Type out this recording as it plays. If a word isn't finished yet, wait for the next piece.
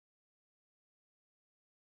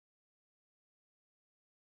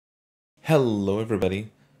Hello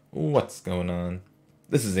everybody, what's going on?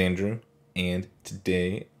 This is Andrew, and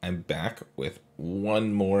today I'm back with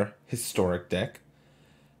one more historic deck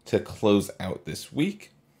to close out this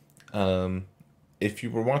week. If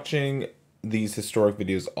you were watching these historic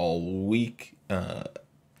videos all week,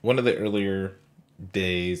 one of the earlier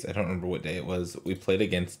days, I don't remember what day it was, we played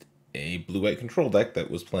against a blue-white control deck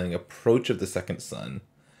that was playing Approach of the Second Sun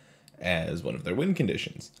as one of their win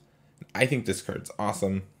conditions. I think this card's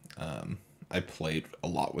awesome. I played a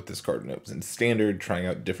lot with this card when it was in Standard, trying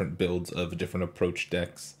out different builds of different approach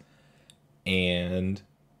decks. And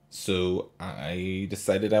so I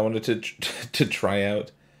decided I wanted to try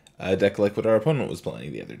out a deck like what our opponent was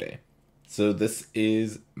playing the other day. So this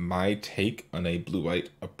is my take on a blue-white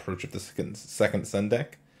Approach of the Second Sun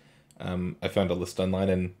deck. I found a list online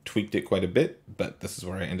and tweaked it quite a bit, but this is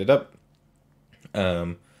where I ended up.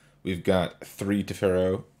 We've got 3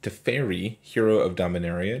 Teferi, Hero of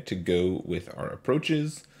Dominaria, to go with our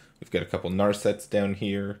approaches. We've got a couple Narsets down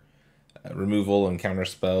here, removal and counter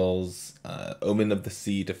spells, Omen of the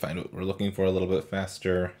Sea to find what we're looking for a little bit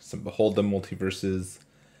faster, some Behold Them multiverses,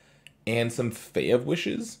 and some Fae of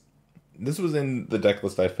Wishes. This was in the deck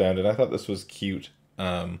list I found, and I thought this was cute.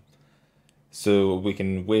 So we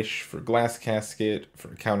can wish for Glass Casket, for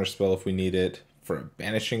a counter spell if we need it, for a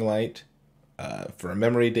Banishing Light, for a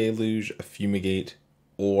Memory Deluge, a Fumigate,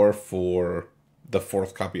 or for the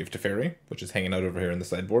 4th copy of Teferi, which is hanging out over here in the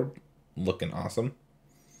sideboard, looking awesome.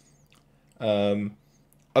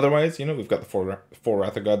 Otherwise, we've got the four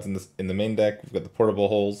Wrath of Gods in the main deck. We've got the portable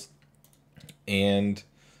holes, and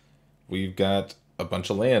we've got a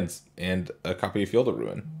bunch of lands and a copy of Field of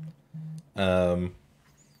Ruin. I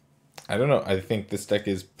don't know. I think this deck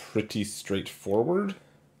is pretty straightforward,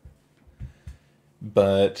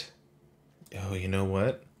 but oh, you know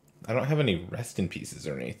what? I don't have any Rest in Pieces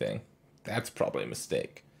or anything. That's probably a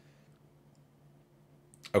mistake.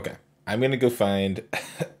 Okay, I'm going to go find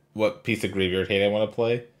what piece of Graveyard Hate I want to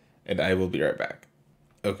play, and I will be right back.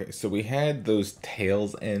 Okay, so we had those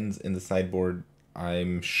Tails ends in the sideboard.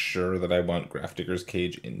 I'm sure that I want Grafdigger's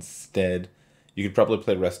Cage instead. You could probably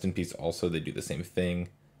play Rest in Peace also. They do the same thing.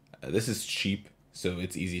 This is cheap, so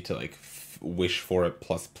it's easy to wish for it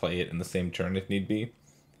plus play it in the same turn if need be.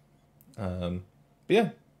 But yeah,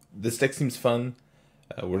 this deck seems fun.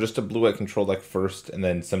 We're just a blue-white control deck first, and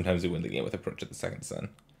then sometimes we win the game with Approach of the Second Sun,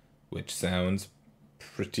 which sounds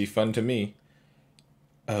pretty fun to me.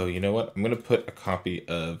 Oh, you know what? I'm going to put a copy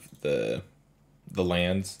of the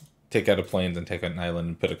lands, take out a plains and take out an island,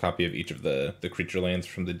 and put a copy of each of the creature lands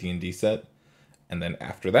from the D&D set. And then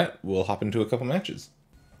after that, we'll hop into a couple matches.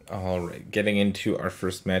 Alright, getting into our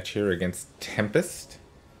first match here against Tempest.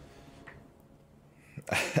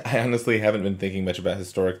 I honestly haven't been thinking much about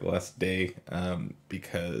Historic the last day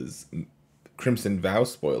because Crimson Vow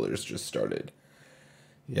spoilers just started.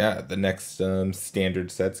 Yeah, the next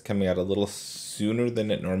standard set's coming out a little sooner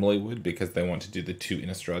than it normally would because they want to do the 2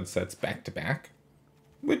 Innistrad sets back to back,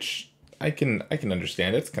 which I can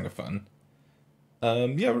understand. It's kind of fun.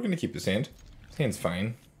 Yeah, we're gonna keep this hand. This hand's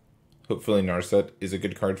fine. Hopefully Narset is a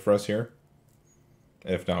good card for us here.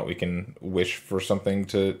 If not, we can wish for something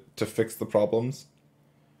to fix the problems.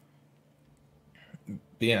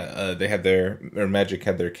 But yeah, they had Magic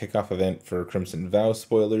had their kickoff event for Crimson Vow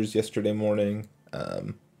spoilers yesterday morning.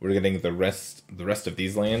 We're getting the rest of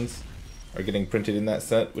these lands are getting printed in that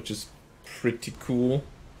set, which is pretty cool.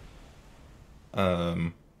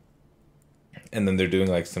 And then they're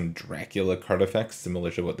doing some Dracula card effects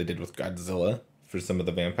similar to what they did with Godzilla for some of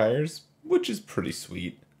the vampires, which is pretty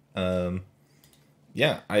sweet.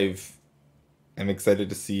 Yeah, I'm excited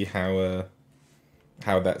to see how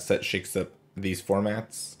that set shakes up these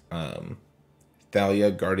formats.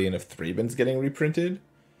 Thalia, Guardian of Thraben's getting reprinted,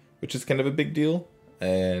 which is kind of a big deal,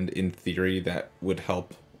 and in theory that would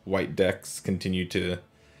help white decks continue to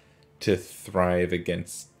thrive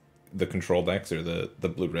against the control decks or the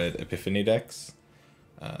blue-red Epiphany decks,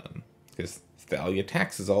 because Thalia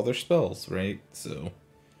taxes all their spells, right? So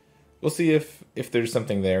we'll see if there's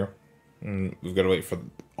something there. We've got to wait for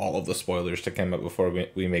all of the spoilers to come up before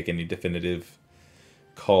we make any definitive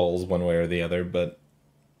calls one way or the other, but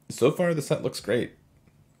so far the set looks great.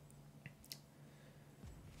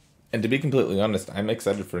 And to be completely honest, I'm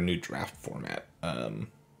excited for a new draft format.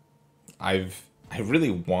 I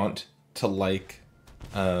really want to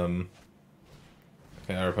okay,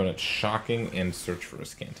 our opponent's Shocking and Search for a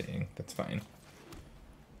Scantying. That's fine.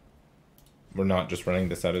 We're not just running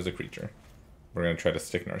this out as a creature. We're going to try to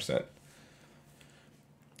stick Narset.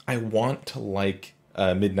 I want to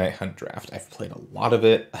Midnight Hunt draft. I've played a lot of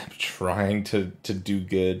it. I'm trying to do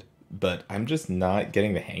good, but I'm just not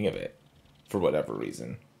getting the hang of it for whatever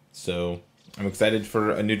reason. So I'm excited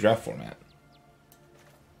for a new draft format.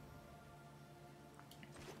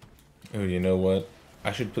 Oh, you know what?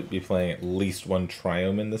 I should be playing at least one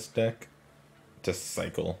Triome in this deck to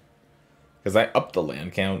cycle. Because I upped the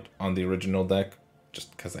land count on the original deck,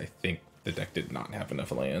 just because I think the deck did not have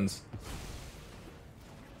enough lands.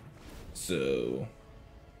 So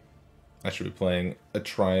I should be playing a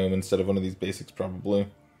Triome instead of one of these basics, probably.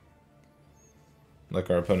 Like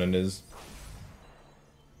our opponent is.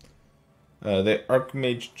 They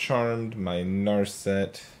Archmage Charmed my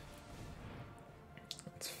Narset.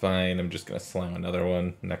 It's fine, I'm just going to slam another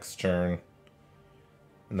one next turn.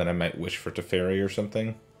 And then I might wish for Teferi or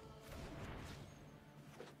something.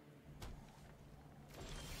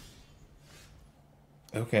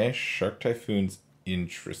 Okay, Shark Typhoon's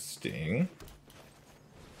interesting.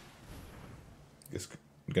 Guess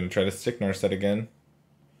I'm gonna try to stick Narset again.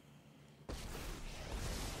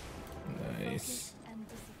 Nice.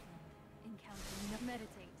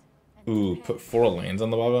 Ooh, put 4 lands on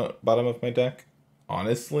the bottom of my deck.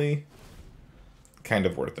 Honestly, kind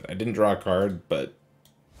of worth it. I didn't draw a card, but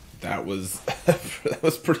that was that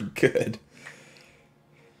was pretty good.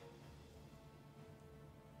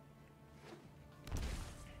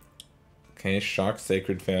 Okay, Shock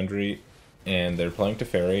Sacred Foundry, and they're playing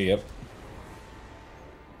Teferi, yep.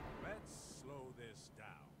 Let's slow this down.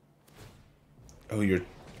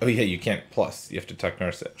 Oh yeah, you can't plus. You have to tuck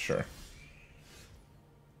Narset, sure.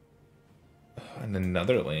 And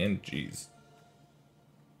another land, jeez.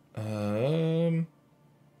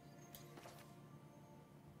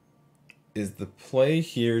 Is the play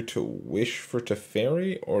here to wish for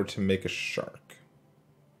Teferi or to make a shark?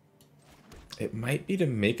 It might be to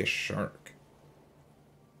make a shark.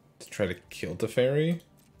 To try to kill Teferi?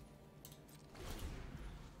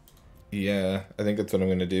 Yeah, I think that's what I'm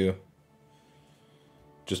gonna do.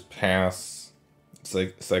 Just pass. It's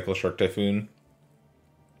like cycle Shark Typhoon.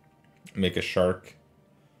 Make a shark.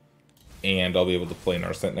 And I'll be able to play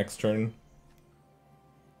Narset next turn.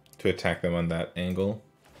 To attack them on that angle.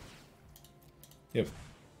 Yep.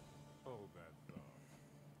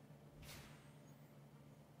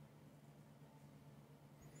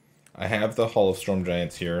 I have the Hall of Storm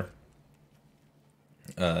Giants here.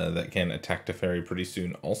 That can attack Teferi pretty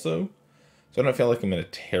soon also. So I don't feel like I'm in a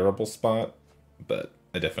terrible spot, but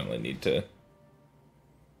I definitely need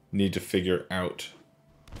to figure out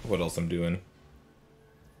what else I'm doing.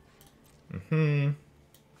 Yeah,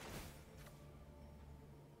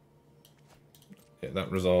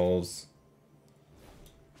 that resolves.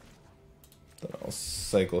 Then I'll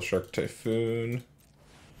cycle Shark Typhoon.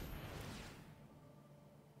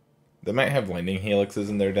 They might have Lightning Helixes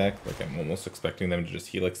in their deck. Like, I'm almost expecting them to just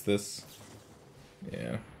Helix this.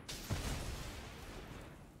 Yeah.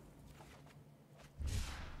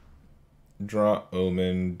 Draw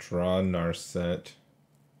Omen, draw Narset.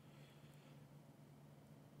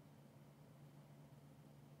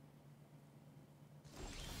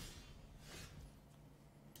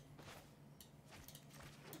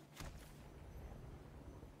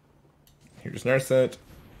 Here's Narset.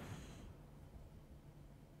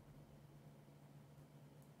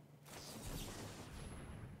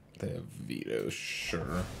 They have Veto,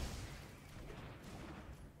 sure.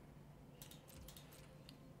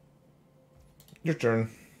 Your turn.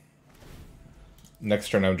 Next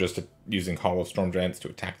turn I'm just using Hollow Storm Giants to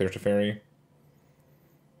attack their Teferi.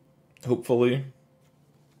 Hopefully.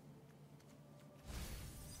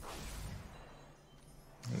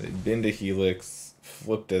 They've been to Helix,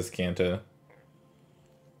 flipped Azcanta.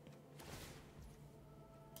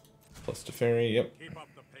 Plus Teferi, yep. Keep up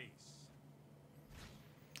the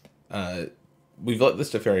pace. We've let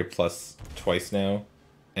this Teferi plus twice now,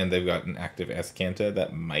 and they've got an active Azcanta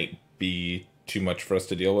that might be too much for us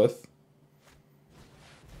to deal with.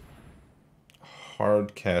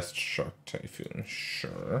 Hard cast Shark Typhoon,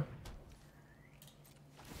 sure.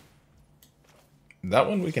 That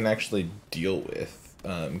one we can actually deal with,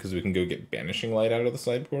 because we can go get Banishing Light out of the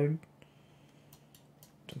sideboard.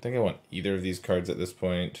 Don't think I want either of these cards at this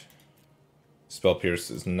point. Spell Pierce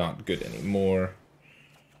is not good anymore.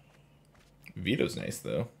 Veto's nice,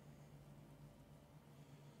 though.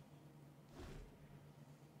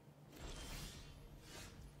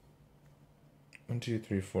 One, two,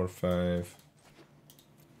 three, four, five.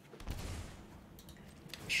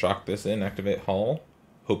 Shock this in, activate Hall.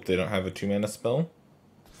 Hope they don't have a 2-mana spell.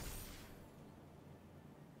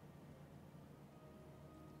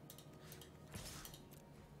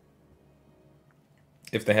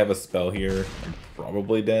 If they have a spell here, I'm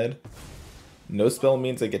probably dead. No spell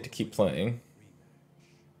means I get to keep playing.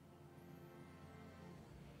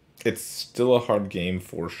 It's still a hard game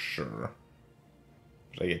for sure.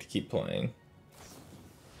 But But I get to keep playing.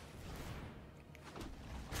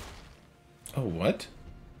 Oh, what?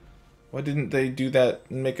 Why didn't they do that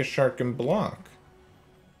and make a shark and block?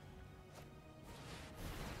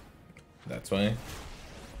 That's why.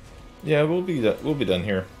 Yeah, we'll be done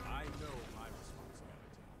here. I know my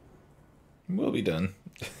responsibility. We'll be done.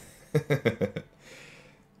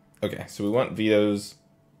 Okay, so we want vetoes.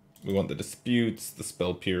 We want the disputes, the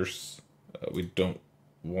spell pierce. We don't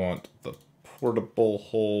want the portable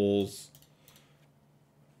holes.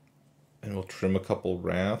 And we'll trim a couple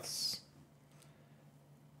wraths.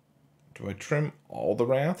 Do I trim all the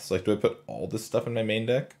wraths? Like, do I put all this stuff in my main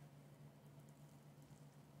deck?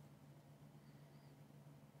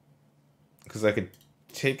 Because I could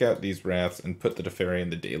take out these wraths and put the Teferi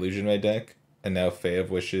and the Deluge in my deck. And now Fae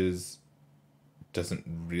of Wishes doesn't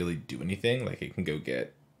really do anything. Like, it can go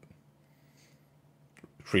get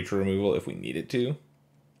creature removal if we need it to.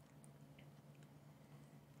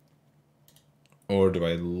 Or do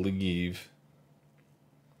I leave?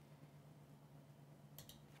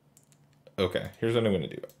 Okay, here's what I'm going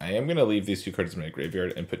to do. I am going to leave these 2 cards in my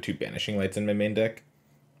graveyard and put 2 Banishing Lights in my main deck.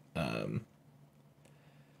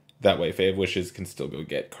 That way, Fae of Wishes can still go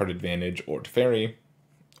get card advantage or Teferi,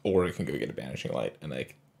 or it can go get a Banishing Light, and I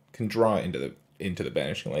can draw into the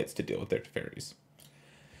Banishing Lights to deal with their Teferis.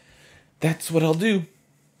 That's what I'll do.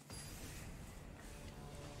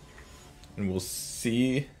 And we'll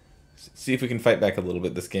see if we can fight back a little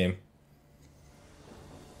bit this game.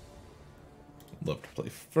 Love to play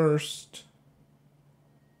first.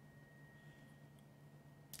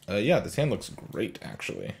 Yeah, this hand looks great,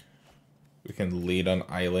 actually. We can lead on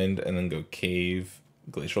Island and then go Cave,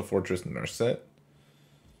 Glacial Fortress, Narset.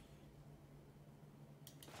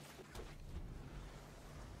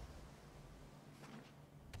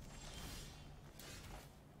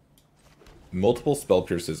 Multiple Spell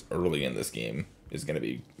Pierces early in this game is going to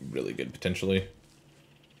be really good, potentially.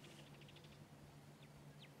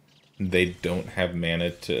 They don't have mana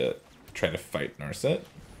to try to fight Narset.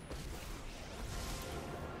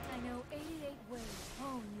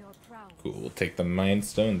 Cool, we'll take the Mind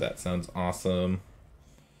Stone. That sounds awesome.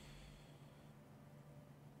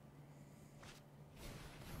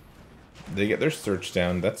 They get their search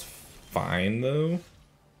down. That's fine, though.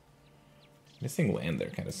 Missing land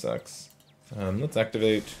there kind of sucks. Let's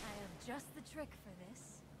activate. I have just the trick for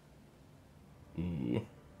this. Ooh.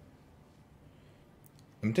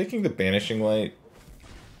 I'm taking the Banishing Light,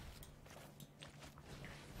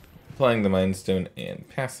 applying the Mind Stone, and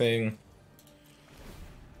passing.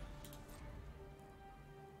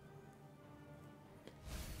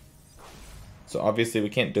 So obviously we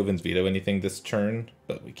can't Dovin's Veto anything this turn,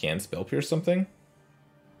 but we can Spell Pierce something.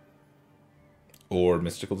 Or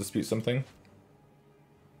Mystical Dispute something.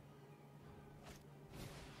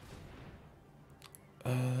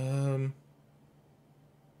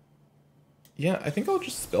 Yeah, I think I'll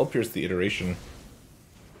just Spell Pierce the Iteration.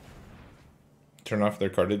 Turn off their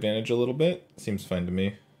card advantage a little bit. Seems fine to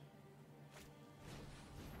me.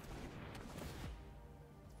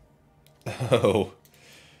 Oh.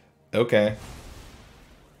 Okay.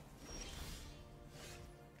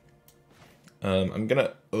 I'm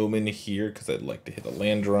gonna Omen here because I'd like to hit a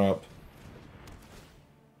land drop.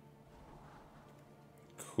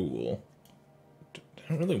 Cool. I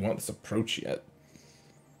don't really want this approach yet.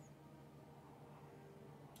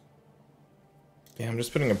 Yeah, I'm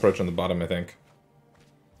just putting approach on the bottom, I think.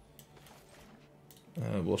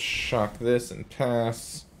 We'll shock this and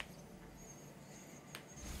pass.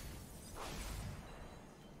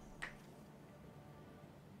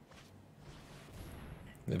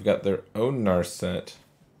 They've got their own Narset.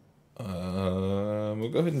 We'll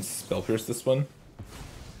go ahead and Spell Pierce this one.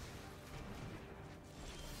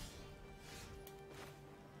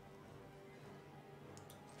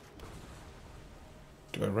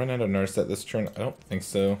 Do I run out of Narset this turn? I don't think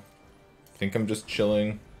so. I think I'm just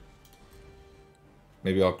chilling.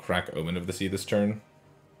 Maybe I'll crack Omen of the Sea this turn.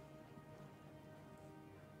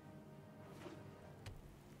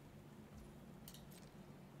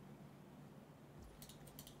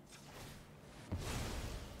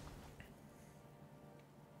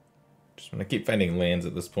 Just want to keep finding lands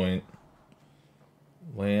at this point.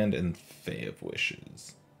 Land and Fae of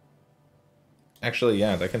Wishes. Actually,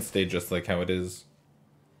 yeah, that can stay just like how it is.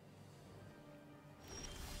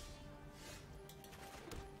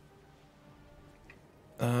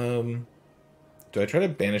 Do I try to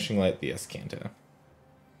Banishing Light the Escanta?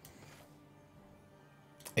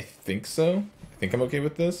 I think so. I think I'm okay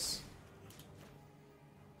with this.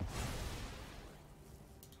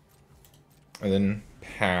 And then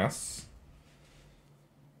pass.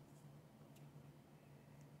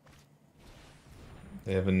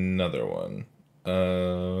 They have another one.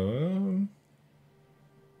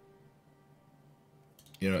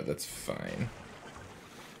 You know what? That's fine.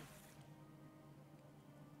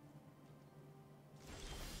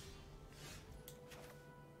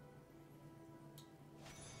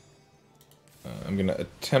 I'm gonna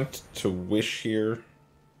attempt to wish here.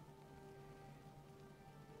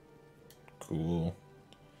 Cool.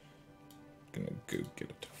 Gonna go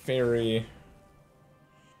get a Teferi.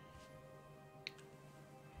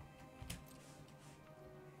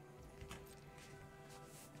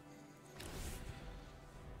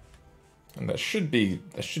 And that should be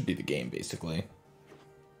the game basically.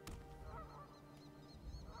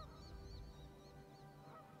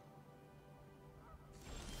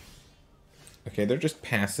 Okay, they're just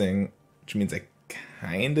passing, which means I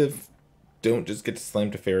kind of don't just get to slam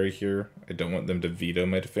Teferi here. I don't want them to veto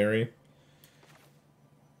my Teferi.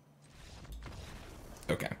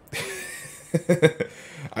 Okay.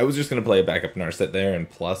 I was just going to play a backup Narset there and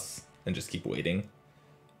plus and just keep waiting.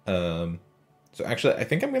 So actually, I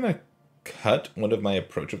think I'm going to cut one of my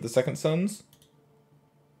Approach of the Second Sons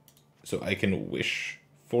so I can wish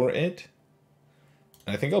for it.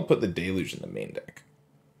 And I think I'll put the Deluge in the main deck.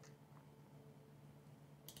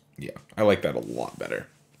 Yeah, I like that a lot better.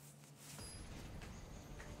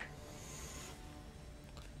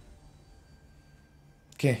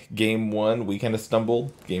 Okay, game 1, we kind of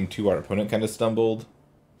stumbled. Game 2, our opponent kind of stumbled.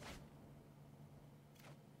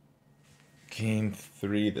 Game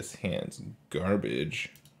 3, this hand's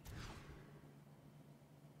garbage.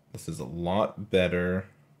 This is a lot better.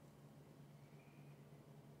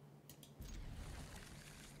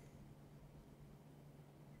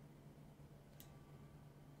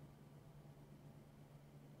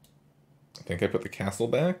 I think I put the castle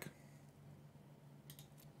back.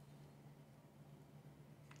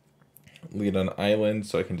 Lead on island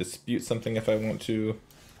so I can dispute something if I want to.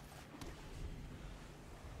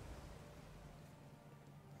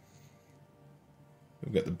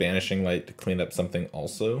 We've got the Banishing Light to clean up something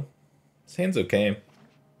also. This hand's okay.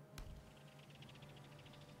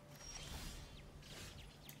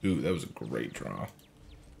 Ooh, that was a great draw.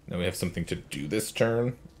 Now we have something to do this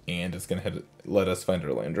turn, and it's going to let us find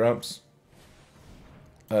our land drops.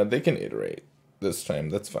 They can iterate this time,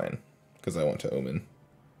 that's fine, because I want to Omen.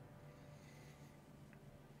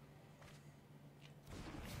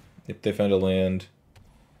 If they found a land,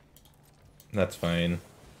 that's fine.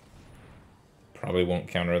 Probably won't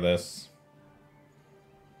counter this.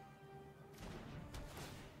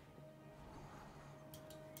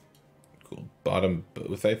 Cool. Bottom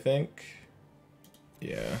both, I think.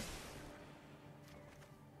 Yeah.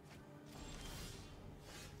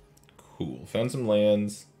 Cool. Found some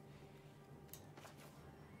lands.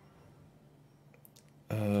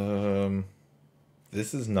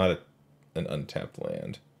 This is not an untapped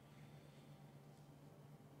land.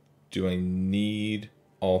 Do I need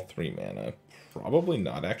all 3 mana? Probably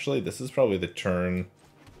not, actually. This is probably the turn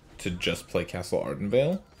to just play Castle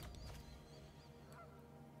Ardenvale.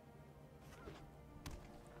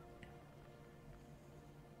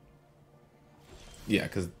 Yeah,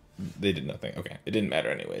 because they did nothing. Okay, it didn't matter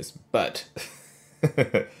anyways. But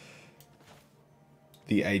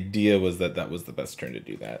the idea was that that was the best turn to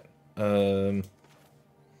do that.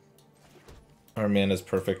 Our mana's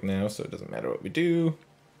perfect now, so it doesn't matter what we do.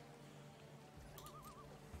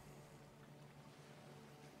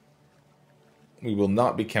 We will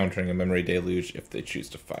not be countering a Memory Deluge if they choose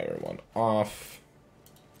to fire one off.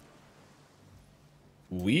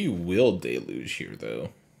 We will Deluge here, though.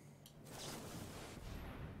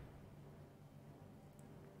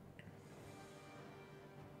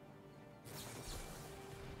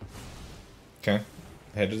 Okay.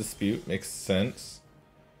 Head of Dispute makes sense.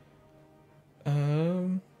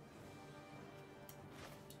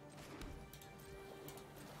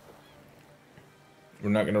 We're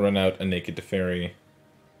not going to run out a Naked Teferi.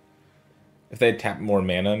 If they had tapped more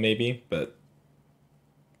mana, maybe, but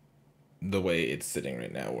the way it's sitting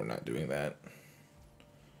right now, we're not doing that.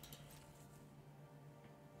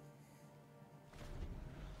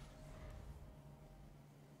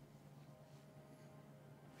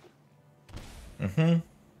 And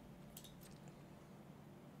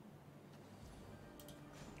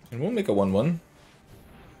we'll make a 1/1.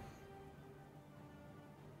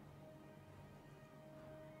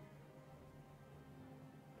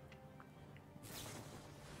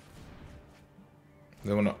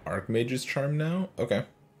 They want to Archmage's Charm now? Okay.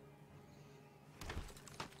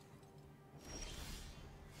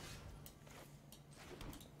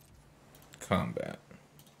 Combat.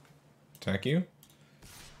 Attack you.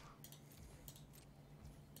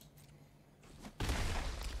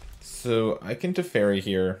 So I can Teferi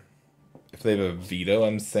here. If they have a veto,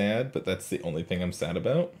 I'm sad, but that's the only thing I'm sad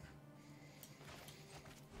about.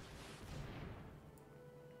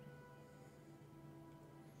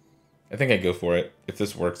 I think I go for it. If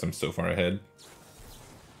this works, I'm so far ahead.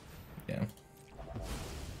 Yeah.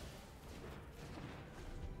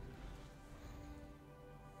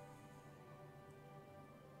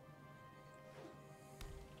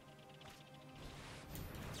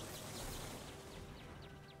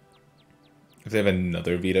 If they have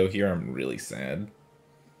another veto here, I'm really sad.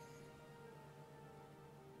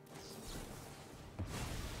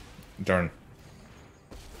 Darn.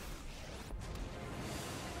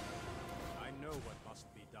 I know what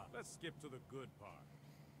must be done. Let's skip to the good part.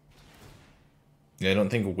 Yeah, I don't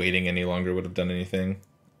think waiting any longer would have done anything.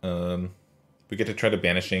 We get to try to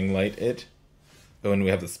Banishing Light it. Oh, and we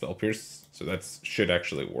have the Spell Pierce, so that should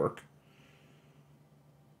actually work.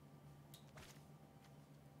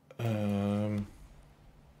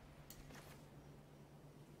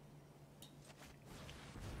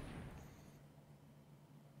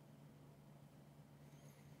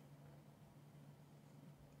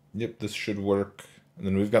 Yep, this should work. And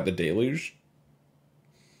then we've got the Deluge.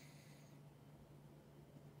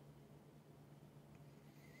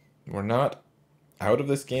 We're not out of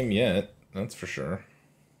this game yet, that's for sure.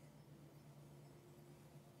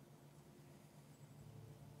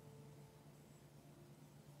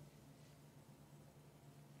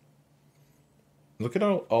 Look at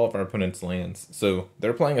all of our opponents' lands. So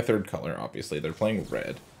they're playing a third color, obviously. They're playing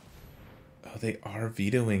red. Oh, they are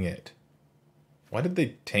vetoing it. Why did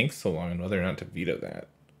they tank so long on whether or not to veto that?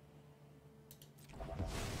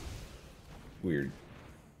 Weird.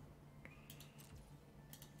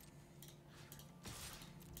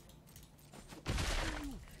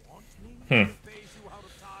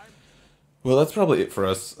 Well, that's probably it for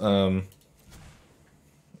us.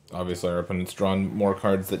 Obviously, our opponent's drawn more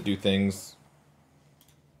cards that do things.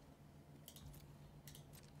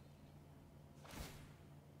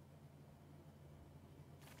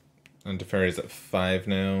 And Teferi's at 5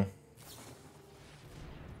 now.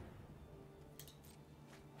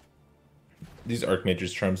 These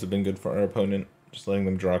Archmage's Charms have been good for our opponent. Just letting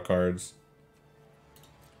them draw cards.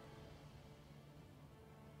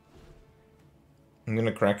 I'm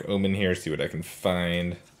gonna crack Omen here, see what I can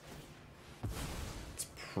find. It's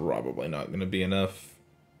probably not gonna be enough.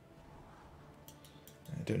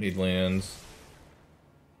 I don't need lands.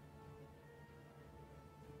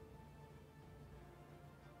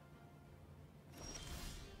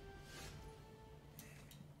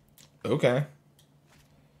 Okay.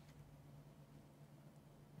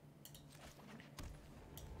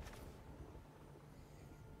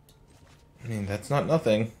 I mean, that's not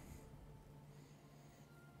nothing.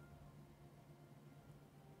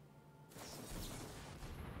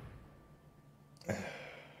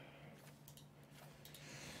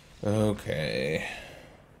 Okay.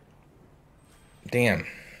 Damn.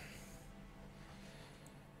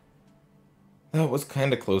 That was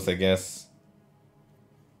kind of close, I guess.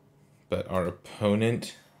 But our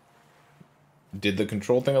opponent did the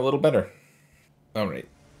control thing a little better. Alright.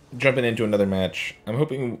 Jumping into another match. I'm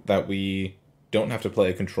hoping that we don't have to play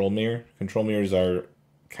a control mirror. Control mirrors are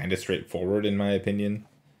kind of straightforward, in my opinion.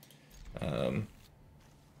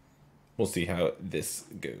 We'll see how this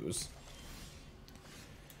goes.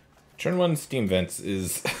 Turn 1 Steam Vents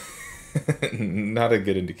is not a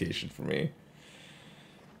good indication for me.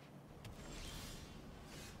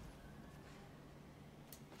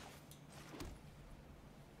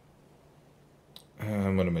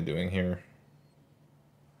 What am I doing here?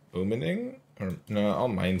 Omening? Or no, I'll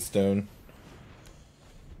Mind Stone.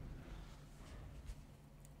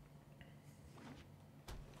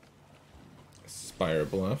 Spire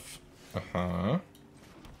Bluff. Uh-huh.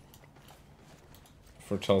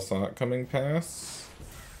 Foretell Sonnet coming pass.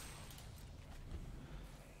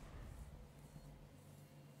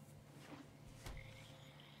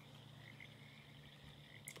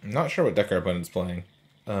 I'm not sure what deck our opponent's playing.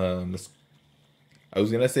 I was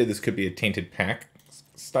gonna say this could be a Tainted Pack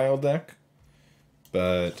style deck,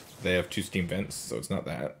 but they have 2 Steam Vents, so it's not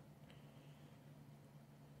that.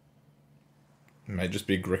 It might just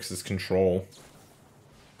be Grixis Control.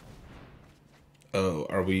 Oh,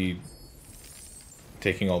 are we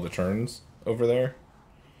taking all the turns over there?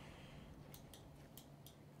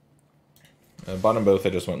 Bottom both,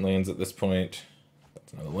 I just want lands at this point.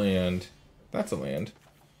 That's not a land. That's a land.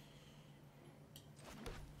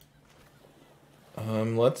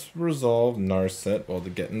 Let's resolve Narset while the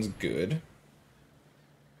getting's good.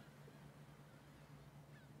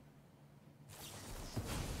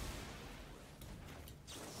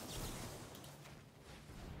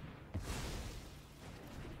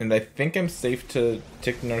 And I think I'm safe to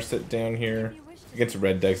tick Narset down here. Against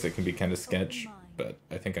red decks, it can be kind of sketch, but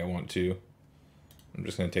I think I want to. I'm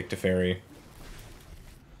just going to take Teferi.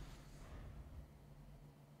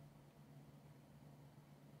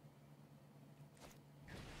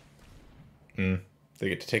 They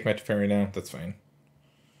get to take my Teferi now? That's fine.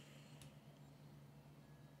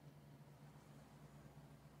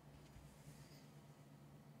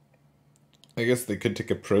 I guess they could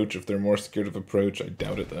take approach if they're more scared of approach. I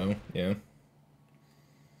doubt it though, yeah.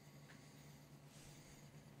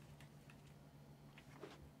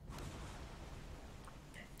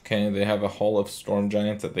 Okay, they have a Hall of Storm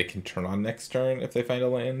Giants that they can turn on next turn if they find a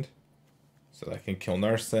land. So that can kill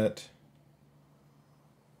Narset.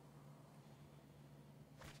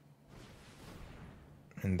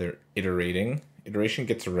 And they're iterating. Iteration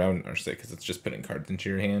gets around Narset because it's just putting cards into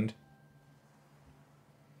your hand.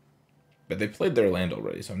 But they played their land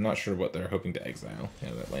already, so I'm not sure what they're hoping to exile.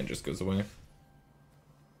 Yeah, that land just goes away.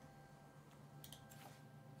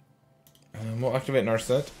 We'll activate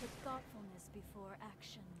Narset.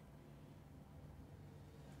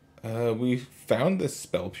 We found this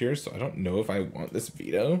Spell Pierce, so I don't know if I want this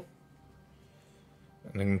Veto.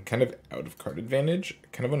 And I'm kind of out of card advantage. I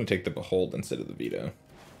kind of want to take the Behold instead of the Veto.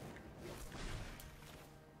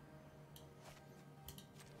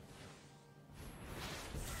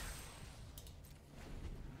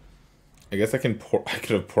 I guess I could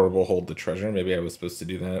have Portable Hold the Treasure. Maybe I was supposed to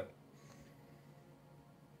do that.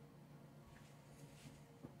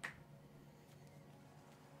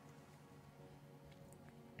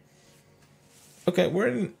 Okay, we're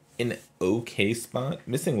in an okay spot.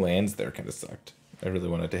 Missing lands there kind of sucked. I really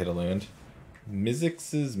wanted to hit a land.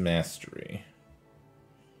 Mizzix's Mastery.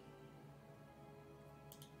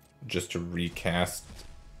 Just to recast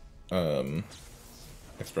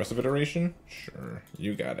Expressive Iteration? Sure,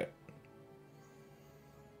 you got it.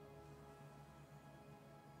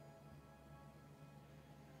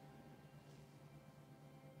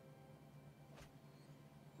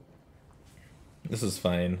 This is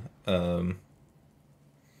fine. I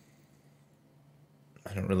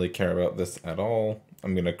don't really care about this at all.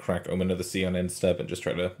 I'm going to crack Omen of the Sea on end step and just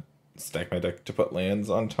try to stack my deck to put lands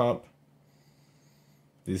on top.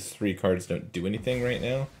 These 3 cards don't do anything right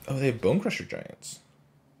now. Oh, they have Bone Crusher Giants.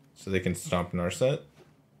 So they can stomp Narset.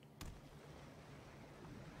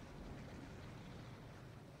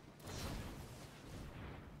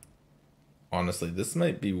 Honestly, this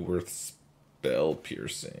might be worth Spell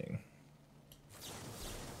Piercing.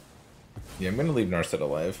 Yeah, I'm going to leave Narset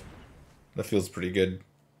alive. That feels pretty good.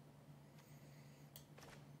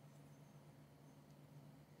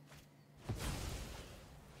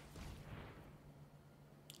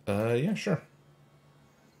 Yeah, sure.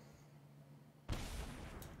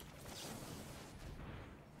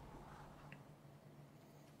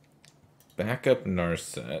 Backup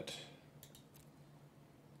Narset.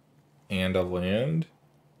 And a land.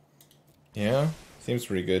 Yeah, seems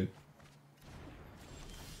pretty good.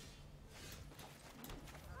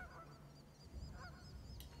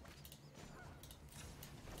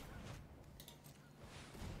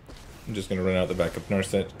 I'm just going to run out the backup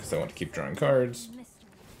Narset because I want to keep drawing cards.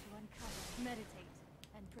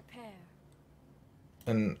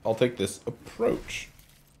 And I'll take this approach.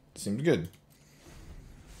 Seemed good.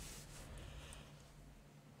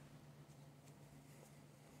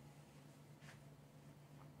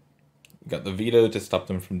 Got the Veto to stop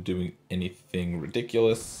them from doing anything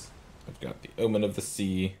ridiculous. I've got the Omen of the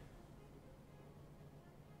Sea.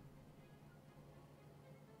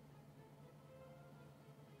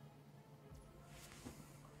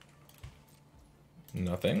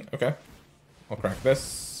 Nothing. Okay. I'll crack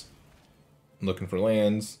this. I'm looking for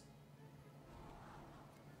lands.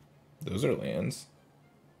 Those are lands.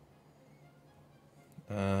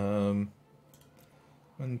 1,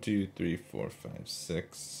 2, 3, 4, 5,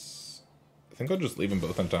 6. I think I'll just leave them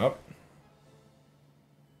both on top.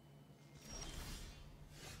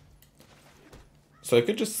 So I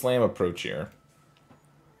could just slam approach here.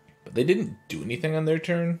 But they didn't do anything on their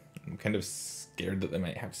turn. I'm kind of scared that they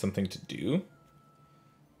might have something to do.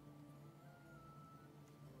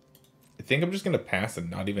 I think I'm just going to pass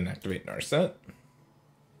and not even activate Narset.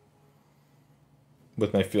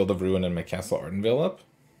 With my Field of Ruin and my Castle Ardenvale up.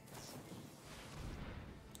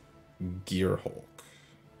 Gearhulk.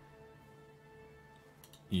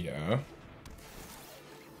 Yeah.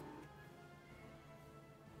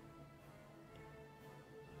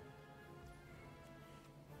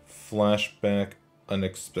 Flashback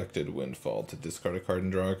Unexpected Windfall to discard a card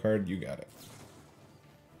and draw a card. You got it.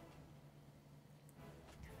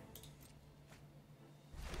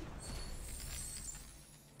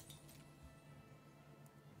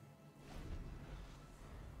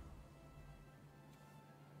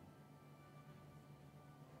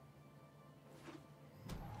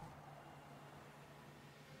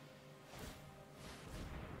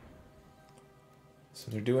 So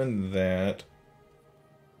they're doing that.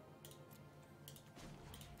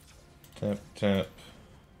 Tap, tap.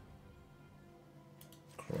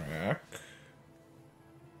 Crack.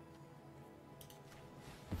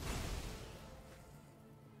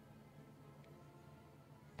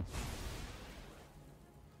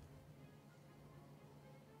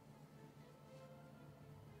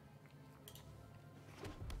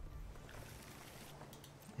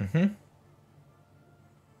 Mm-hmm.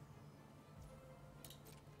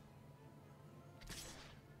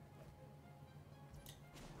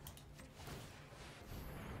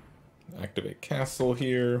 Activate castle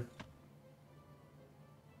here.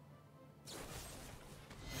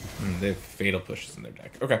 They have fatal pushes in their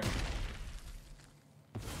deck. Okay.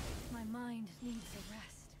 My mind needs a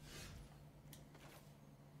rest.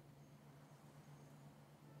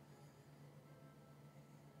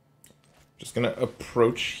 Just gonna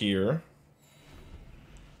approach here.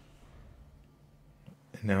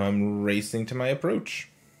 And now I'm racing to my approach.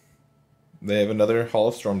 They have another Hall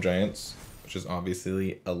of Storm Giants, which is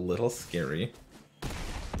obviously a little scary.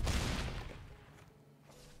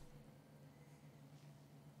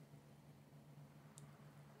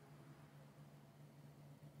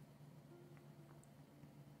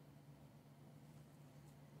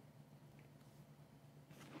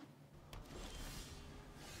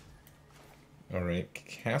 Alright,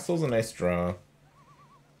 castle's a nice draw.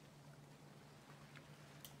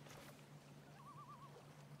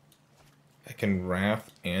 I can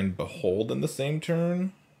Wrath and Behold in the same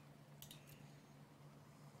turn.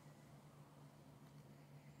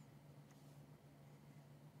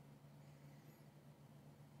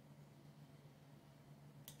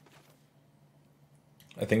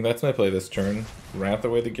 I think that's my play this turn. Wrath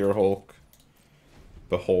away the Gearhulk.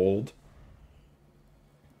 Behold.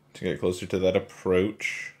 To get closer to that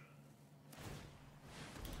approach.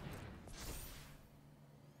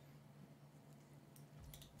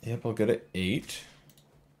 Yep, I'll get at 8.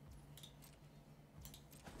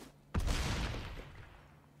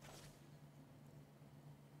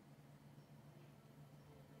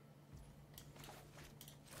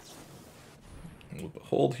 We'll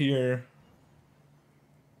Behold here.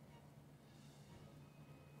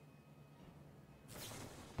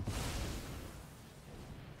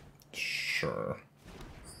 Sure.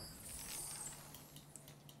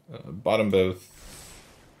 Bottom both.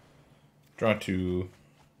 Draw 2.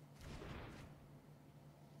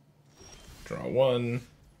 Draw 1.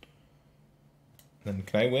 Then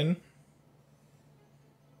can I win?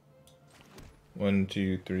 1,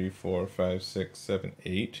 2, 3, 4, 5, 6, 7,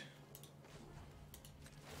 8.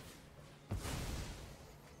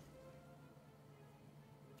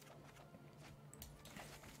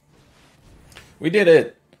 We did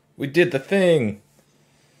it! We did the thing!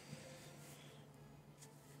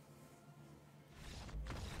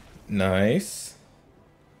 Nice.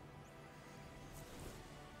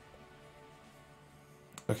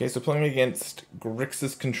 Okay, so playing against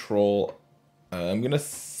Grixis control, I'm going to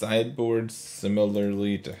sideboard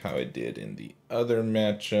similarly to how I did in the other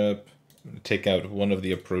matchup. I'm going to take out one of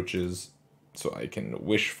the approaches so I can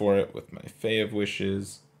wish for it with my Fae of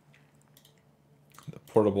Wishes. The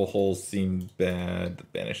portable holes seem bad, the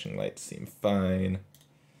banishing lights seem fine.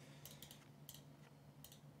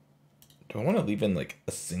 Do I want to leave in like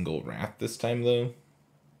a single Wrath this time though?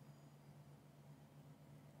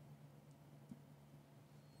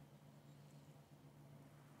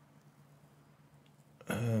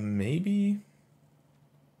 Maybe.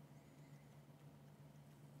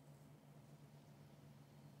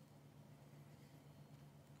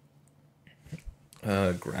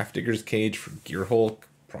 Grafdigger's Cage for Gearhulk.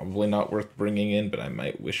 Probably not worth bringing in, but I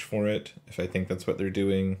might wish for it if I think that's what they're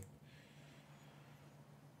doing.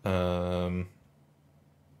 I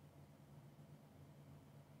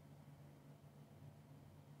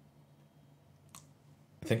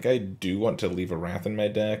think I do want to leave a Wrath in my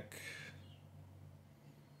deck.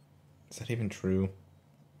 Is that even true?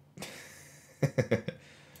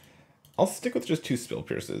 I'll stick with just 2 Spill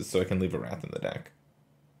Pierces so I can leave a Wrath in the deck.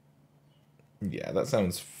 Yeah, that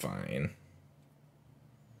sounds fine.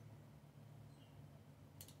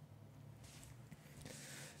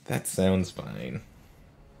 That sounds fine.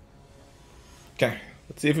 Okay,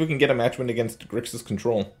 let's see if we can get a match win against Grixis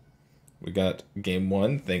control. We got game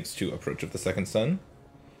 1 thanks to Approach of the Second Sun.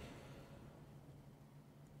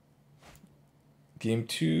 Game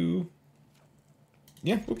 2...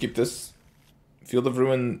 yeah, we'll keep this. Field of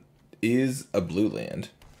Ruin is a blue land.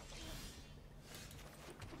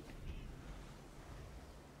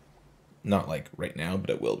 Not like right now,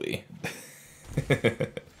 but it will be.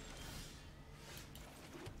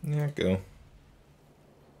 Yeah, go.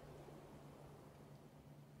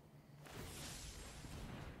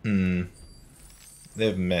 They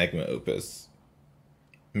have Magma Opus.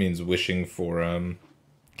 Means wishing for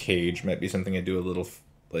Cage might be something I do a little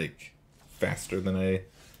like faster than I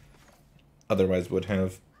otherwise would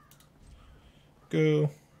have.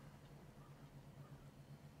 Go.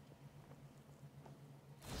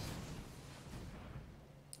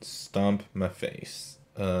 Stomp my face.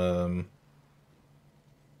 Sure.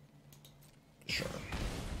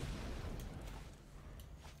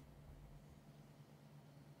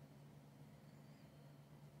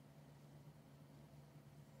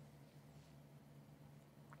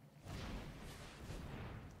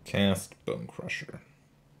 Cast Bone Crusher.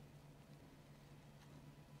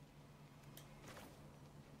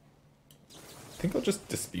 I think I'll just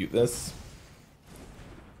dispute this.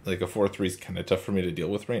 Like a 4/3 is kind of tough for me to deal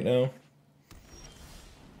with right now.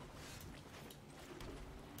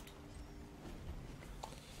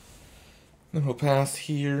 Then we'll pass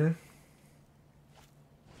here.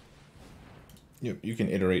 Yep, you can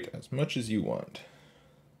iterate as much as you want.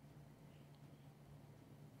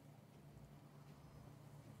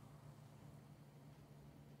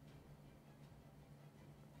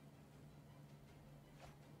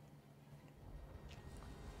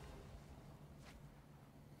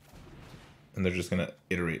 And they're just going to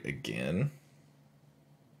iterate again.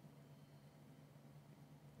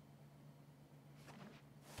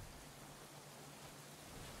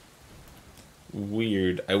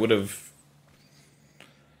 Weird. I would have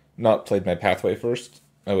not played my pathway first.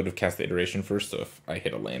 I would have cast the iteration first, so if I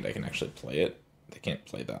hit a land, I can actually play it. They can't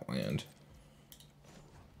play that land.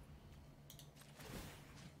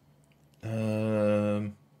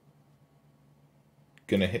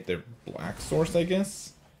 Gonna hit their black source, I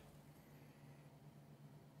guess.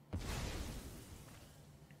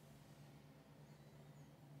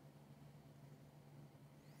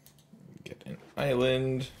 Get an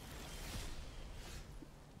island.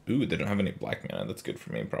 Ooh, they don't have any black mana. That's good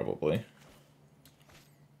for me, probably.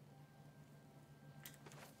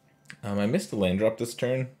 I missed a land drop this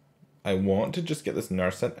turn. I want to just get this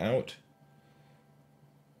Narset out.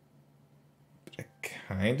 But I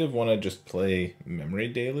kind of want to just play Memory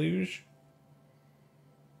Deluge.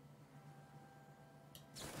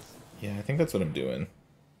 Yeah, I think that's what I'm doing.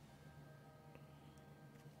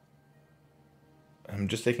 I'm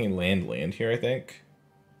just taking land here, I think.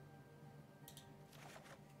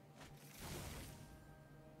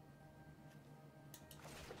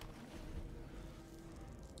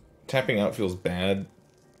 Tapping out feels bad,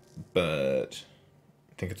 but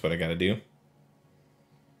I think it's what I gotta do.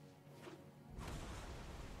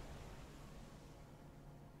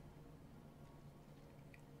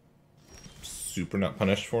 Super not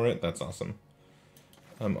punished for it. That's awesome.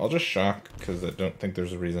 I'll just shock because I don't think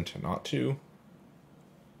there's a reason to not to.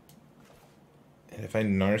 And if I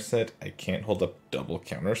Narset, I can't hold up double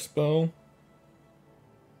counterspell.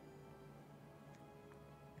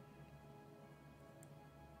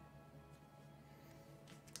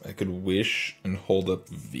 I could wish and hold up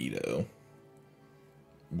Veto.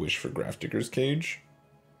 Wish for Grafdigger's Cage.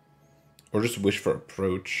 Or just wish for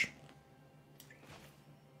Approach.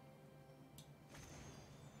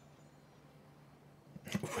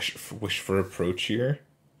 Wish for Approach here.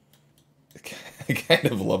 I kind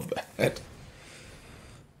of love that.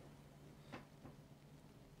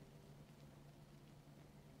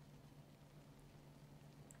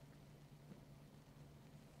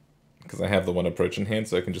 Because I have the one approach in hand,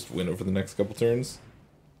 so I can just win over the next couple turns.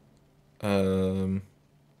 Yeah,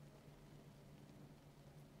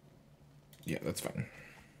 that's fine.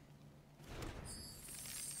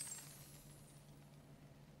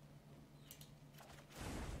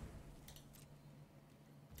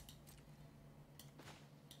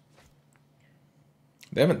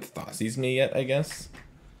 They haven't thought seized me yet, I guess.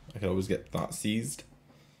 I could always get thought seized.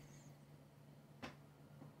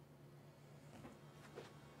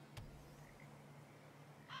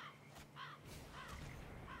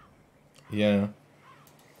 Yeah.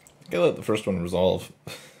 I think I let the first one resolve.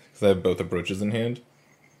 Because I have both approaches in hand.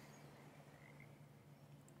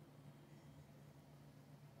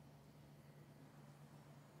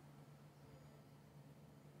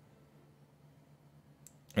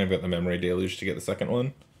 I've got the Memory Deluge to get the second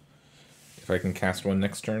one. If I can cast one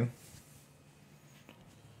next turn.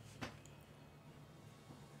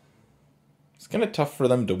 It's kind of tough for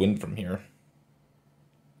them to win from here.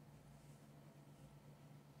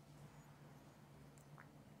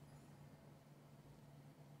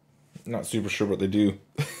 Not super sure what they do.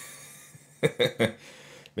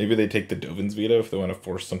 Maybe they take the Dovin's Veto if they want to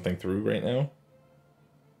force something through right now.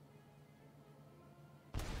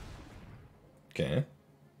 Okay.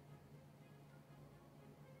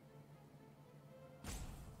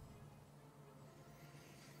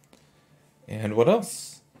 And what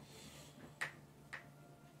else?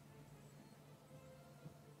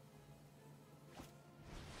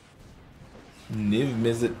 Niv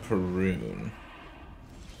Mizzet Perun.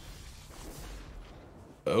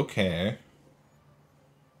 Okay.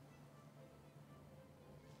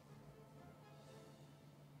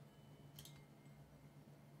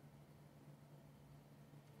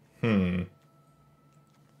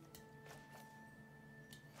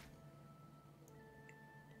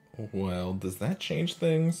 Well, does that change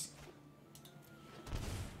things?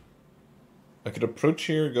 I could approach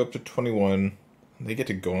here, go up to 21. They get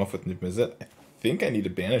to go off with Niv Mizzet. I think I need a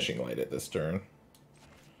Banishing Light at this turn.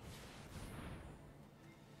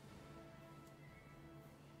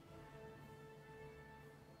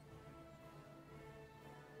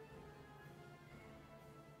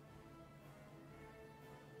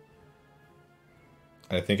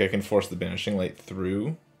 I think I can force the Banishing Light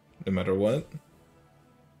through, no matter what.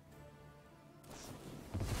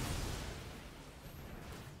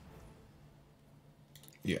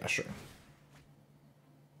 Yeah, sure.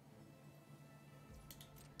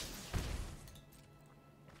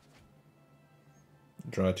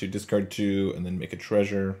 Draw 2, discard 2, and then make a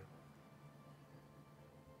treasure.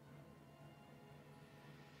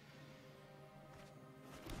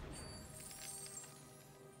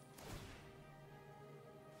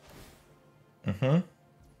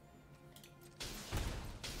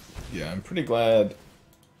 Yeah, I'm pretty glad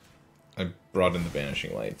I brought in the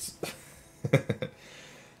Vanishing Lights.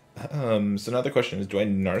 So now the question is, do I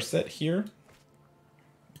Narset here?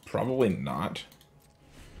 Probably not.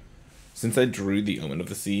 Since I drew the Omen of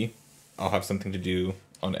the Sea, I'll have something to do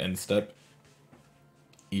on end step.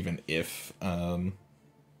 Even if, they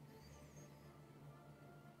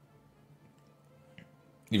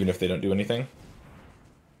don't do anything.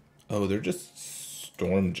 Oh, they're just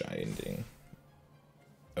Storm Gianting.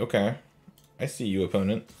 Okay. I see you,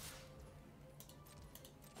 opponent.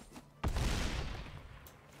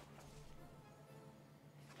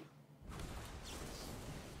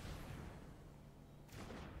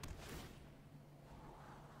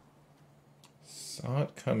 Saw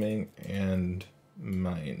it coming and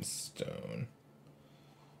Mind Stone.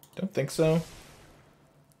 Don't think so.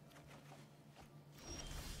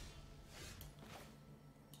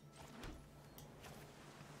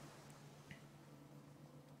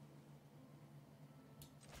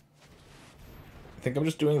 I think I'm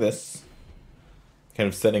just doing this. Kind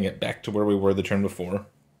of setting it back to where we were the turn before.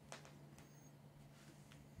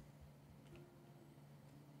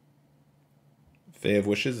 Fae of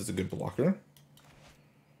Wishes is a good blocker.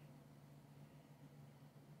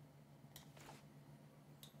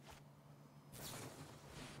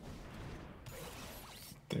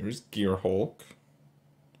 There's Gearhulk.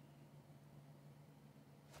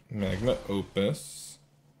 Magma Opus.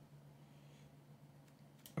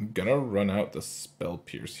 I'm gonna run out the Spell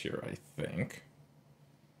Pierce here, I think.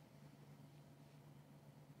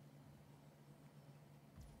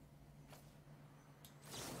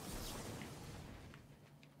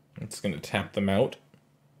 It's gonna tap them out.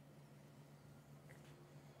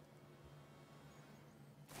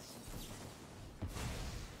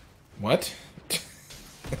 What?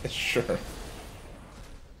 Sure.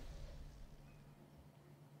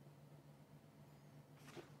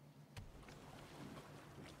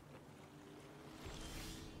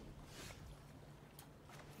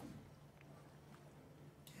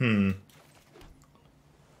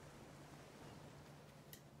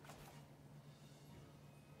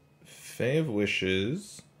 Fae of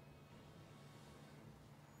Wishes.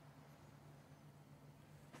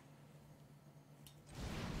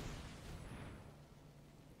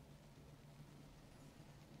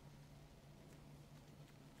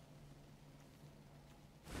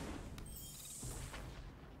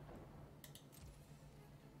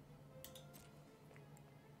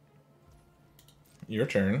 Your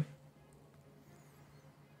turn.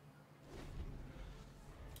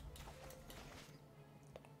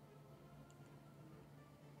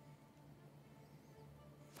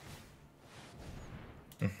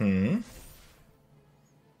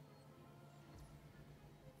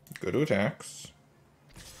 Go to attacks.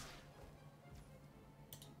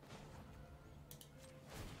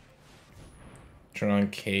 Turn on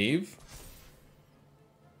Cave.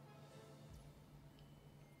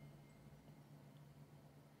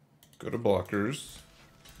 Go to blockers.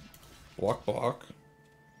 Block, block.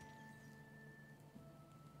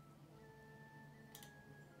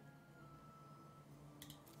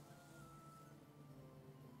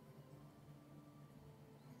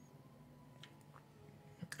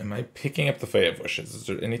 Am I picking up the Fae of Wishes? Is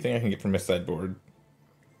there anything I can get from my sideboard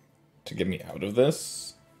to get me out of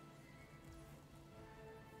this?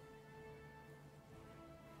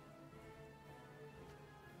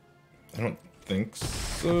 think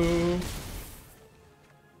so.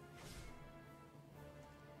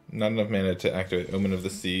 Not enough mana to activate Omen of the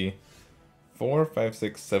Sea. 4, 5,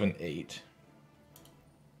 6, 7, 8.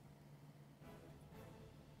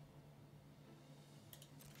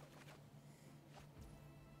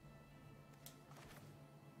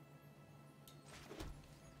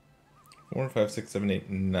 Four, 5, 6, 7, 8,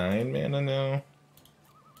 9 mana now.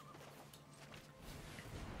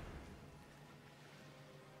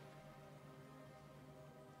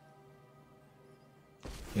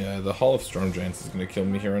 Yeah, the Hall of Storm Giants is going to kill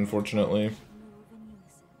me here, unfortunately. Move in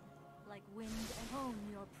unison, like wind and hone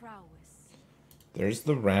your prowess. There's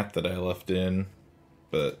the rat that I left in,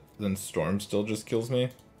 but then Storm still just kills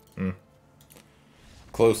me.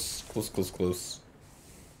 Close, close, close, close.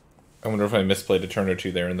 I wonder if I misplayed a turn or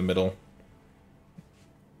two there in the middle.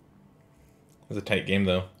 It was a tight game,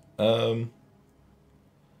 though.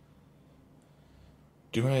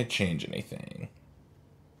 Do I change anything?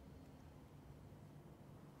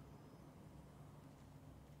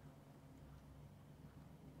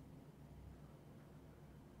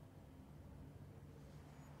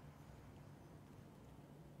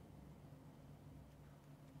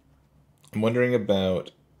 I'm wondering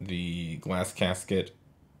about the glass casket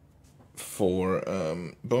for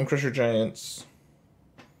Bone Crusher Giants.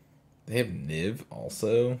 They have Niv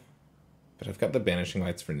also, but I've got the Banishing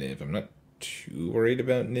Lights for Niv. I'm not too worried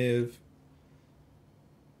about Niv.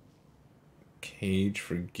 Cage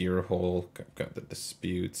for Gearhulk. I've got the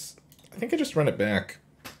Disputes. I think I just run it back.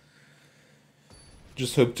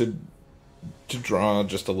 Just hope to draw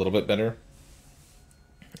just a little bit better.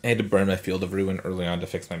 I had to burn my Field of Ruin early on to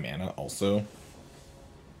fix my mana also.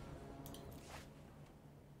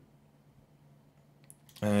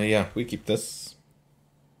 Yeah, we keep this.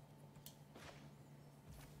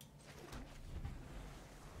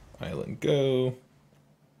 Island go.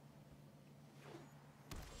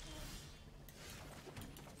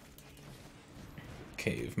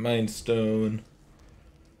 Cave Mindstone.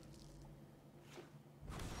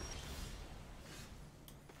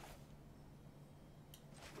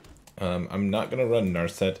 I'm not going to run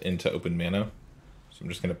Narset into open mana, so I'm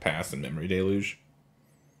just going to pass in Memory Deluge.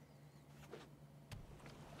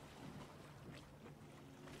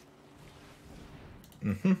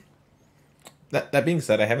 That being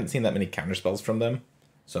said, I haven't seen that many counterspells from them,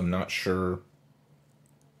 so I'm not sure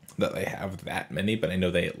that they have that many, but I know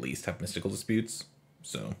they at least have Mystical Disputes,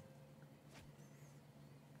 so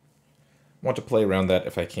want to play around that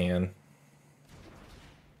if I can.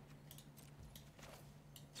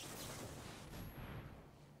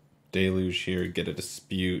 Deluge here, get a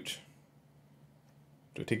Dispute.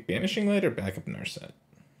 Do I take Banishing Light or backup Narset?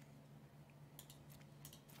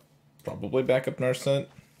 Probably backup Narset.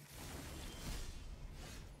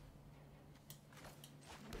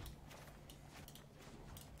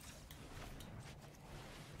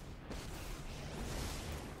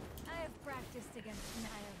 I have practiced against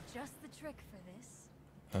Nile just the trick for this.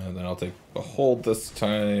 Then I'll take Behold this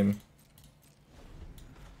time.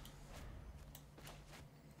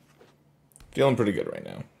 Feeling pretty good right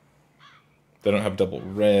now. They don't have double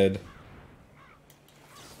red.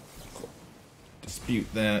 Cool.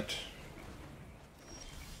 Dispute that.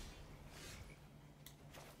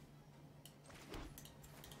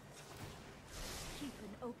 Keep an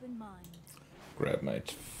open mind. Grab my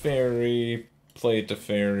Teferi. Play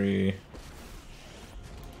Teferi.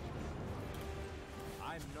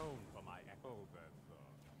 I'm known for my echo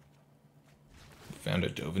Found a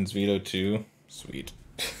Dovin's Veto too. Sweet.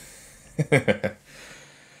 This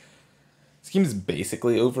game is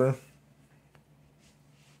basically over.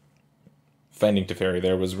 Finding Teferi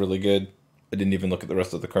there was really good. I didn't even look at the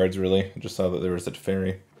rest of the cards really. I just saw that there was a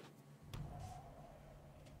Teferi.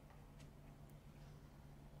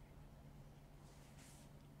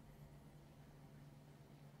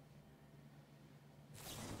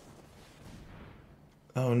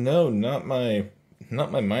 Oh no, not my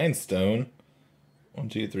Mind Stone. 1,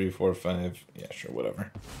 2, 3, 4, 5. Yeah, sure,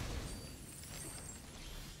 whatever.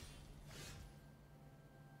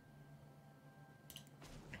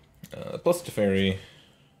 Plus Teferi.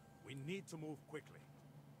 We need to move quickly.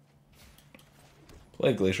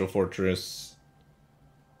 Play Glacial Fortress.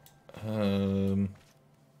 I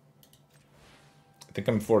think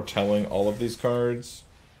I'm foretelling all of these cards.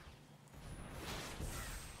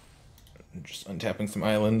 Just untapping some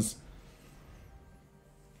islands.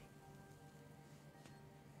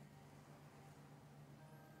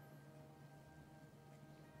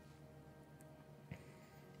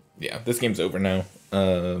 Yeah, this game's over now.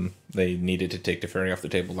 They needed to take Teferi off the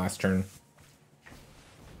table last turn.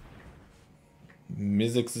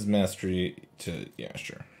 Mizzix's Mastery to... yeah,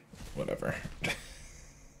 sure. whatever.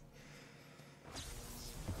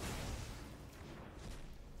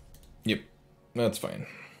 Yep, that's fine.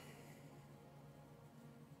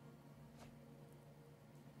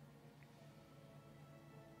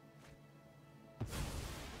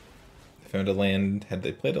 Found a land. Had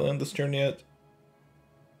they played a land this turn yet?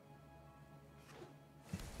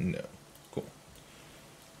 No. Cool.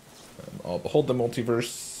 I'll behold the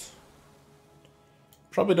multiverse.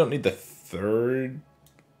 Probably don't need the third.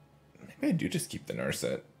 Maybe I do just keep the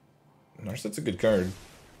Narset. Narset's a good card.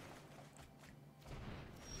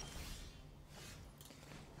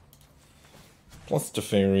 Plus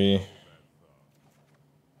Teferi.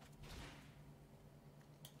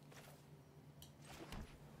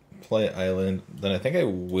 Play Island. Then I think I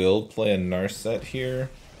will play a Narset here.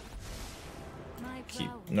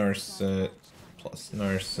 Keep Narset. Plus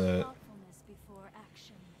Narset.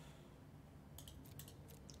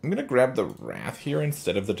 I'm gonna grab the Wrath here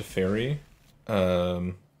instead of the Teferi.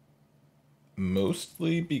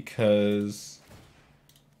 Mostly because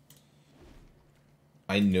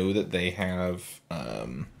I know that they have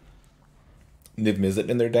Niv Mizzet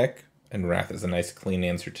in their deck, and Wrath is a nice clean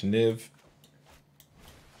answer to Niv.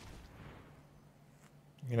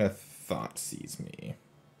 I'm gonna Thought Seize Me.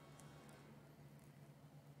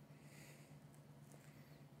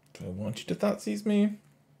 Do I want you to Thought Seize me?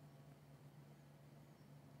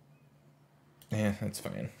 Yeah, that's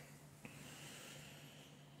fine.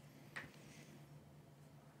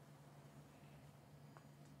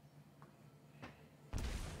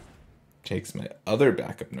 Takes my other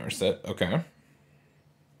backup Narset. Okay.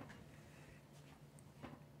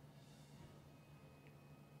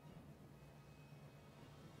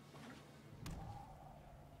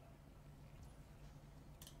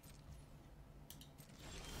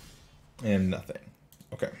 And nothing.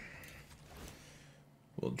 Okay.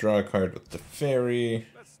 We'll draw a card with the Teferi.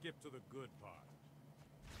 Let's skip to the good part.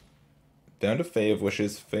 Down to Fae of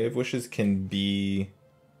Wishes. Fae of Wishes can be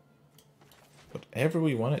whatever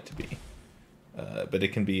we want it to be. But it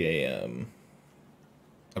can be a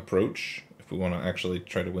approach if we want to actually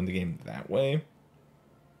try to win the game that way.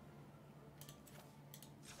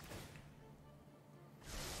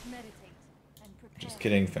 Meditate and prepare. Just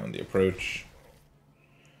kidding, found the approach.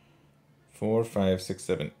 4, 5, 6,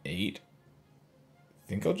 7, 8. I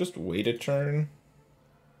think I'll just wait a turn.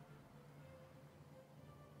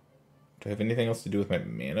 Do I have anything else to do with my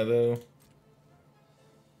mana though?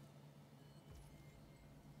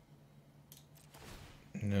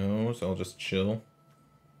 No, so I'll just chill.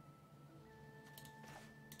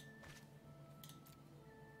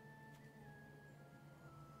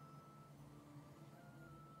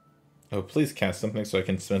 Oh, please cast something so I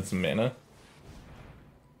can spend some mana.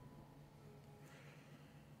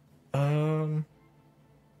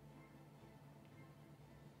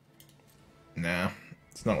 Nah,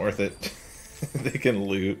 it's not worth it. They can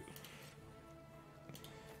loot.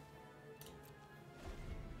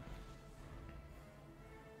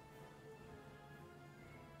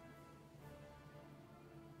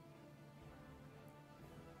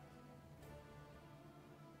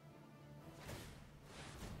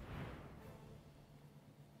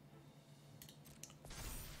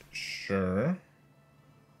 Sure.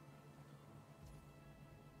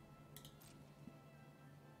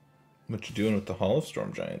 What you doing with the Hall of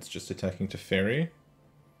Storm Giants? Just attacking Teferi?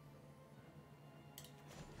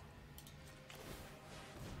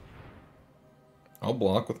 I'll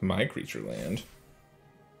block with my creature land.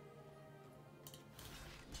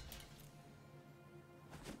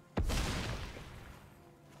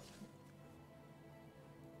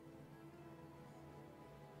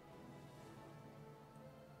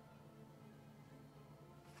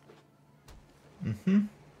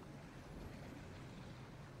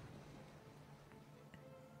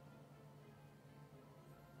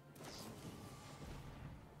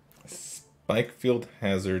 Spikefield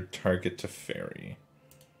Hazard, target Teferi.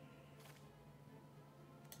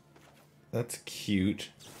 That's cute.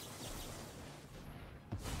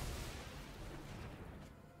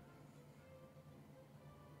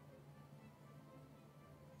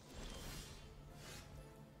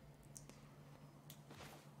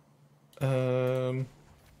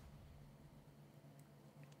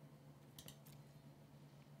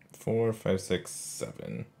 Four, 5, 6,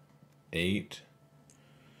 7, 8.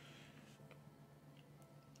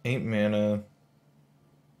 8 mana.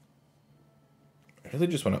 I really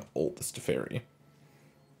just want to ult this Teferi.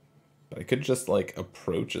 But I could just, like,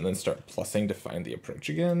 approach and then start plussing to find the approach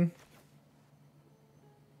again.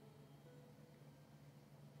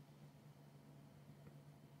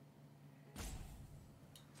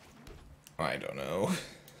 I don't know.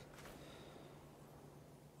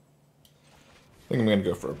 think I'm going to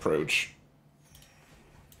go for approach.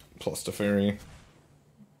 Plus Teferi.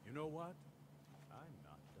 You know what? I'm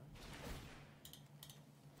not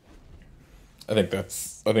done.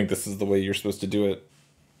 I think this is the way you're supposed to do it.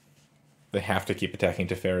 They have to keep attacking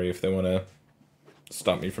Teferi if they want to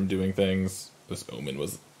stop me from doing things. This Omen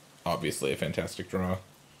was obviously a fantastic draw.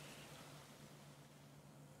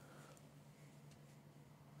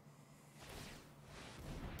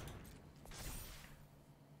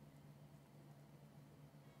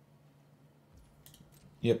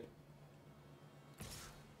 Yep.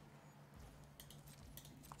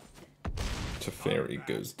 Teferi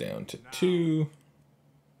goes down to 2.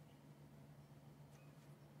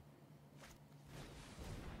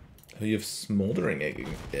 Oh, you have Smoldering Egg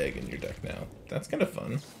in your deck now. That's kind of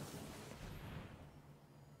fun.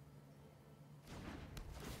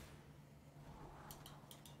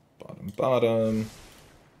 Bottom.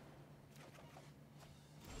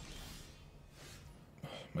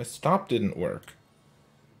 My stop didn't work.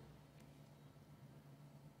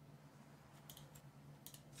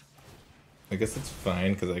 I guess it's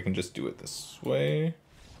fine because I can just do it this way.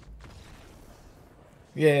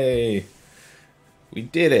 Yay! We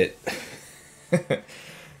did it!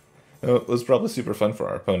 Oh, it was probably super fun for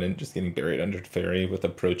our opponent, just getting buried under Teferi with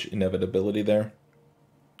approach inevitability there.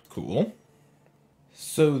 Cool.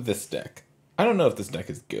 So this deck. I don't know if this deck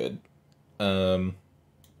is good.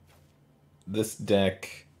 This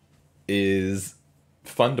deck is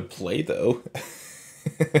fun to play, though.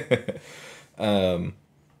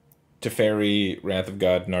 Teferi, Wrath of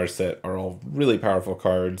God, Narset are all really powerful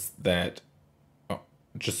cards that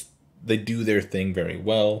they do their thing very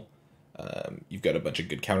well. You've got a bunch of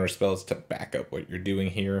good counter spells to back up what you're doing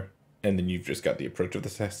here, and then you've just got the approach of the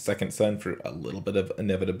Second Sun for a little bit of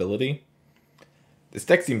inevitability. This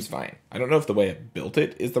deck seems fine. I don't know if the way I built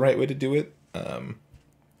it is the right way to do it.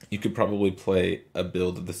 You could probably play a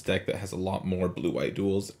build of this deck that has a lot more blue-white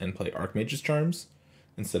duels and play Archmage's Charms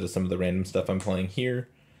instead of some of the random stuff I'm playing here.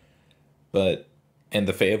 And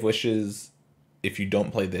the Fae of Wishes, if you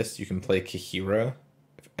don't play this, you can play Kahira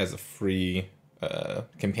as a free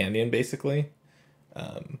companion, basically,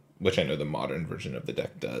 which I know the modern version of the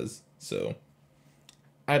deck does. So,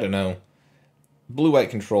 I don't know. Blue-white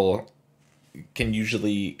control can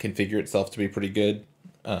usually configure itself to be pretty good,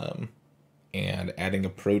 and adding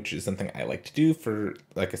approach is something I like to do for,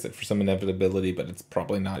 like I said, for some inevitability, but it's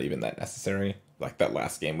probably not even that necessary. Like that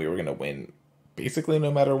last game, we were going to win basically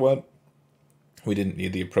no matter what. We didn't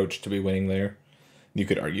need the approach to be winning there. You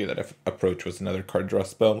could argue that if approach was another card draw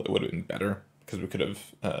spell, it would have been better, because we could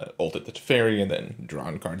have ulted the Teferi and then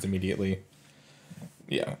drawn cards immediately.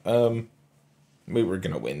 Yeah, we were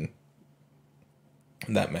going to win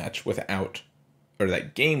that match without, or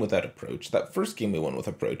that game without approach. That first game we won with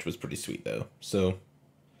approach was pretty sweet, though. So,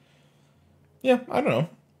 yeah, I don't know.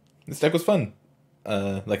 This deck was fun.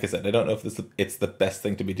 Like I said, I don't know if it's the best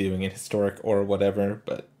thing to be doing in Historic or whatever,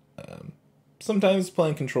 but sometimes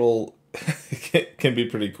playing control can be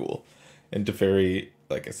pretty cool. And Teferi,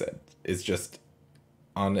 like I said, is just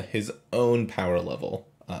on his own power level.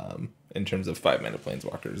 In terms of 5-mana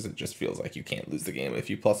planeswalkers, it just feels like you can't lose the game if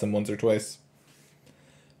you plus him once or twice.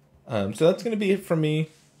 So that's going to be it for me,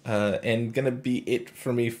 and going to be it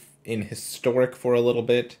for me in Historic for a little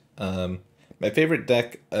bit. My favorite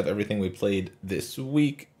deck of everything we played this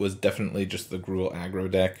week was definitely just the Gruul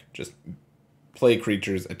aggro deck. Just play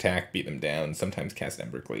creatures, attack, beat them down, sometimes cast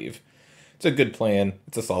Embercleave. It's a good plan.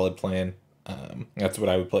 It's a solid plan. That's what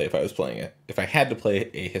I would play if I was playing it. If I had to play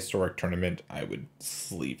a Historic tournament, I would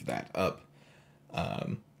sleeve that up.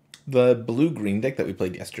 The blue-green deck that we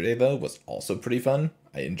played yesterday, though, was also pretty fun.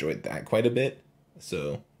 I enjoyed that quite a bit.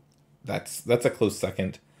 So that's a close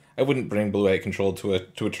second. I wouldn't bring blue-white control to a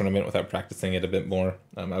tournament without practicing it a bit more.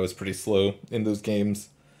 I was pretty slow in those games,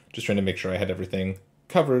 just trying to make sure I had everything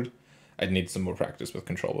covered. I'd need some more practice with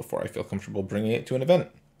control before I feel comfortable bringing it to an event.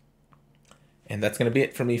 And that's going to be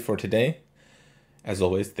it for me for today. As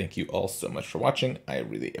always, thank you all so much for watching. I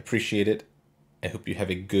really appreciate it. I hope you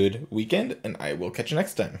have a good weekend, and I will catch you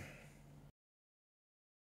next time.